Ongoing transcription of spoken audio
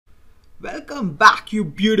Welcome back, you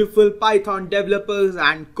beautiful Python developers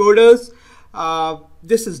and coders.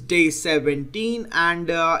 This is day 17,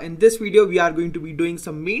 and in this video we are going to be doing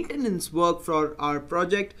some maintenance work for our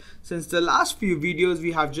project. Since the last few videos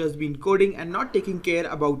we have just been coding and not taking care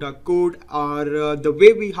about our code or the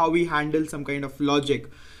way how we handle some kind of logic.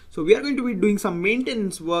 So we are going to be doing some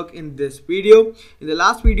maintenance work in this video. In the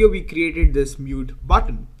last video we created this mute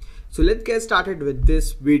button. So let's get started with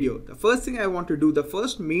this video. The first thing I want to do, the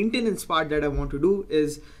first maintenance part that I want to do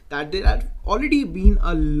is that there have already been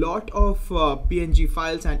a lot of PNG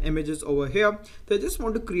files and images over here. So I just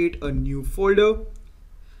want to create a new folder.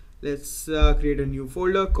 Let's create a new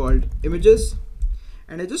folder called images.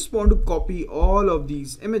 And I just want to copy all of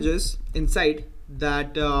these images inside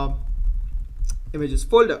that images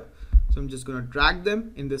folder. So I'm just going to drag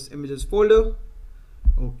them in this images folder.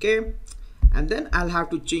 Okay. And then I'll have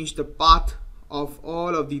to change the path of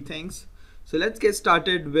all of the things. So let's get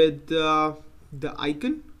started with the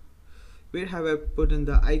icon. Where have I put in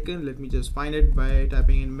the icon? Let me just find it by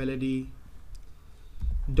typing in melody.ico.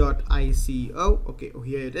 Okay, oh,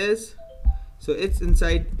 here it is. So it's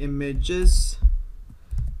inside images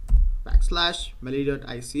 /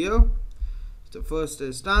 melody.ico. So first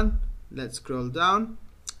is done. Let's scroll down.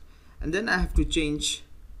 And then I have to change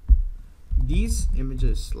these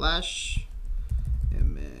images /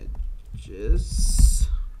 images.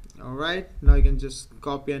 All right, now you can just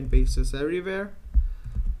copy and paste this everywhere.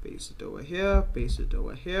 Paste it over here, paste it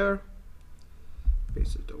over here,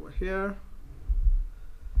 paste it over here.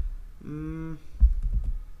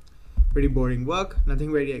 Pretty boring work,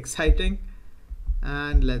 nothing very exciting.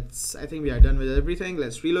 And I think we are done with everything.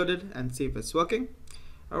 Let's reload it and see if it's working.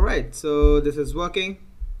 All right, so this is working.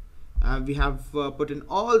 We have put in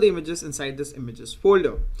all the images inside this images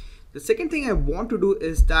folder. The second thing I want to do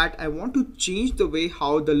is that I want to change the way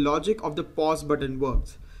how the logic of the pause button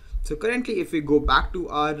works. So currently if we go back to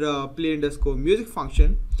our play_music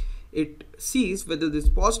function, it sees whether this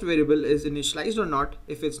paused variable is initialized or not.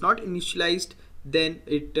 If it's not initialized, then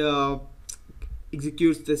it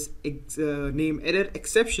executes this name error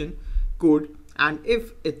exception code. And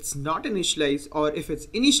if it's not initialized, or if it's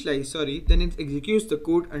initialized, sorry, then it executes the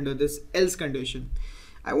code under this else condition.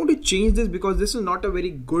 I want to change this because this is not a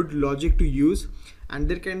very good logic to use, and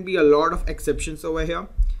there can be a lot of exceptions over here,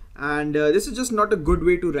 and this is just not a good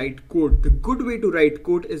way to write code. The good way to write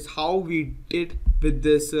code is how we did with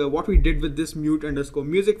this, what we did with this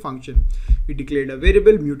mute_music function. We declared a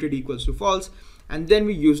variable muted equals to false, and then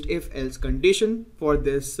we used if else condition for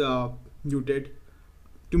this to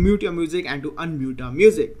mute your music and to unmute our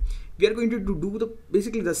music. We are going to do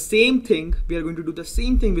basically the same thing. We are going to do the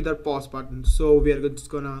same thing with our pause button. So we are just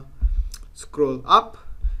gonna scroll up.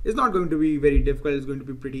 It's not going to be very difficult. It's going to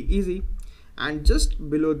be pretty easy. And just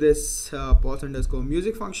below this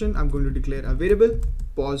pause_music function, I'm going to declare a variable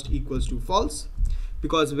paused equals to false,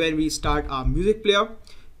 because when we start our music player,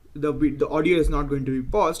 the audio is not going to be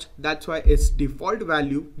paused. That's why its default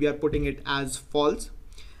value we are putting it as false.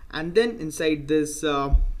 And then inside this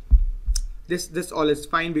this all is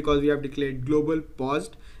fine because we have declared global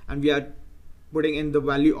paused, and we are putting in the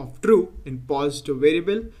value of true in paused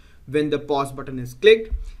variable when the pause button is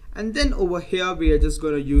clicked. And then over here we are just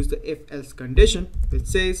going to use the if else condition, which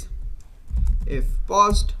says if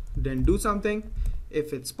paused then do something,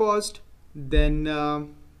 if it's paused then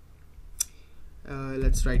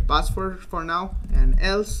let's write password for now, and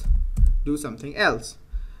else do something else.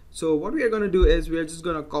 So what we are going to do is we are just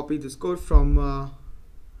going to copy this code from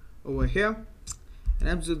over here, and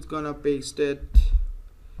I'm just going to paste it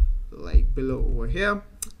like below over here,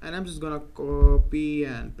 and I'm just going to copy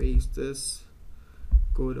and paste this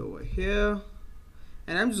code over here,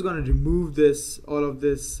 and I'm just going to remove all of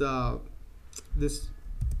this this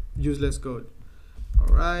useless code.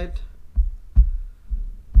 All right,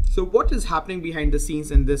 so what is happening behind the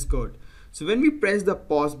scenes in this code? So when we press the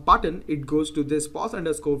pause button, it goes to this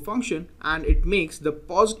pause_ function, and it makes the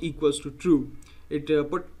paused equals to true. It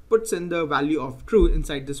puts in the value of true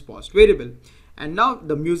inside this paused variable, and now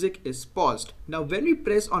the music is paused. Now when we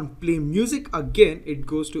press on play music again, it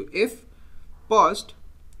goes to if paused.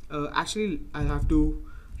 Actually I have to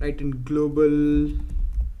write in global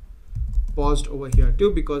paused over here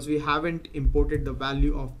too, because we haven't imported the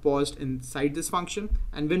value of paused inside this function.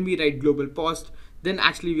 And when we write global paused, then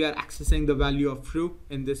actually we are accessing the value of true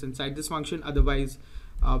inside this function, otherwise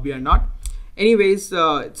we are not. Anyways,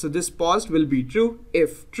 so this paused will be true.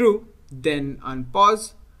 If true, then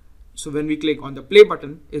unpause. So when we click on the play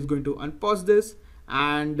button, it's going to unpause this,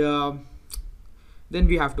 and then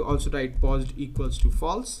we have to also write paused equals to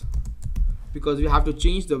false, because we have to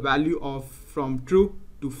change the value of from true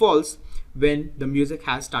to false when the music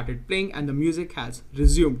has started playing and the music has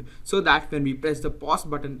resumed, so that when we press the pause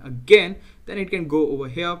button again, then it can go over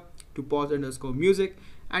here to pause_music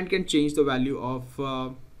and can change the value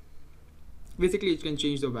of basically it can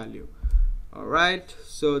change the value. Alright,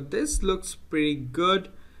 so this looks pretty good,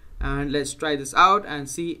 and let's try this out and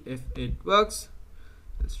see if it works.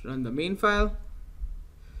 Let's run the main file.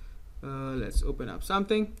 Let's open up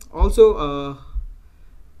something. Also,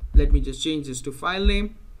 let me just change this to file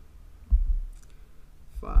name.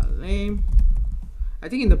 File name. I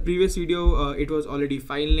think in the previous video it was already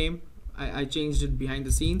file name. I changed it behind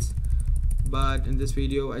the scenes, but in this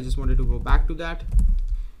video I just wanted to go back to that.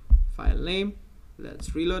 File name.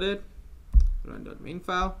 Let's reload it. Run.main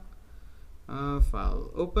file.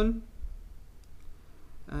 File open.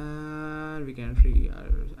 And we can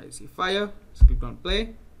I see fire. Let's click on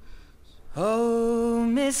play. Oh,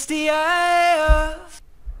 misty eye of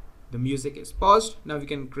the music is paused. Now we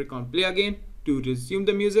can click on play again to resume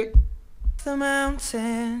the music. The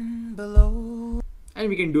mountain below. And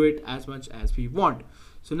we can do it as much as we want.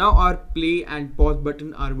 So now our play and pause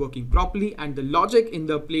button are working properly, and the logic in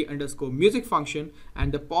the play_music function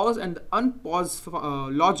and the pause and the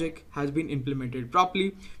unpause logic has been implemented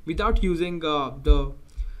properly without using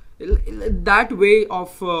that way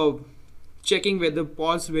of checking whether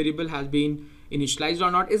pause variable has been initialized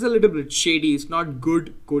or not is a little bit shady. It's not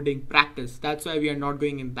good coding practice. That's why we are not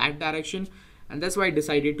going in that direction, and that's why I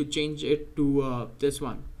decided to change it to this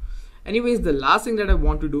one. Anyways, the last thing that I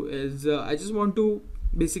want to do is I just want to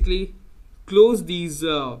basically close these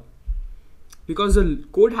because the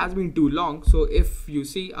code has been too long. So if you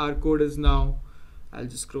see, our code is now, I'll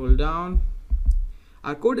just scroll down,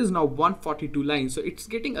 our code is now 142 lines, so it's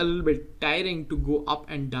getting a little bit tiring to go up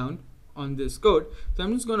and down on this code. So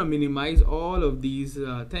I'm just going to minimize all of these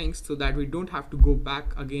things so that we don't have to go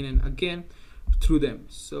back again and again through them.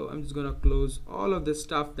 So I'm just going to close all of this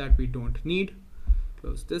stuff that we don't need.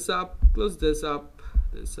 Close this up, close this up,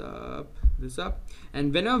 this up, this up,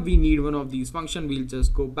 and whenever we need one of these functions, we'll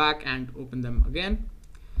just go back and open them again.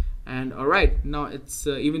 And alright, now it's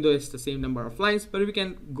even though it's the same number of lines, but we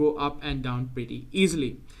can go up and down pretty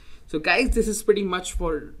easily. So guys, this is pretty much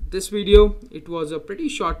for this video. It was a pretty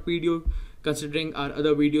short video considering our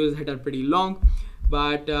other videos that are pretty long,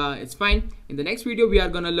 but it's fine. In the next video, we are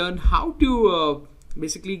gonna learn how to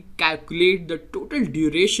basically calculate the total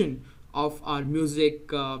duration of our music,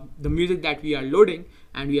 the music that we are loading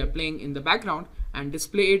and we are playing in the background, and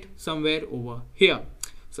display it somewhere over here.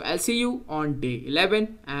 So I'll see you on day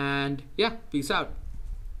 11, and yeah, peace out.